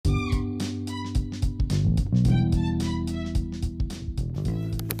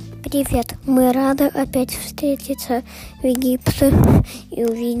Привет, мы рады опять встретиться в Египте и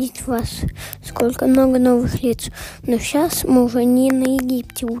увидеть вас. Сколько много новых лиц. Но сейчас мы уже не на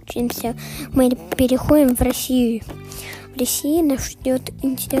Египте учимся, мы переходим в Россию. В России нас ждет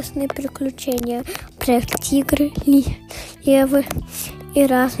интересные приключения, проект тигры, левы и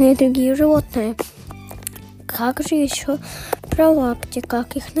разные другие животные. Как же еще про лапти,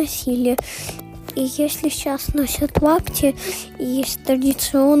 как их носили. И если сейчас носят лапти, есть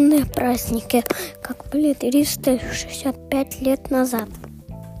традиционные праздники, как были 365 лет назад.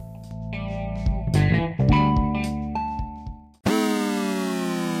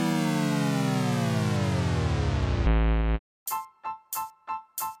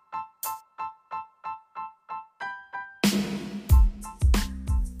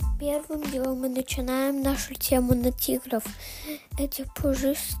 Первым делом мы начинаем нашу тему на тигров. Эти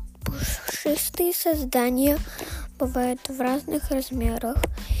пушистые создания бывают в разных размерах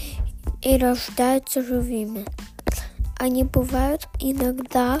и рождаются живыми. Они бывают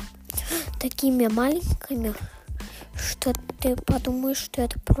иногда такими маленькими, что ты подумаешь, что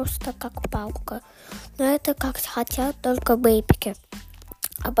это просто как палка. Но это как хотят только бэйбики.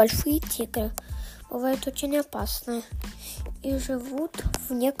 А большие тигры бывают очень опасные и живут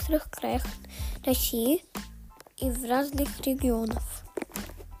в некоторых краях России и в разных регионах.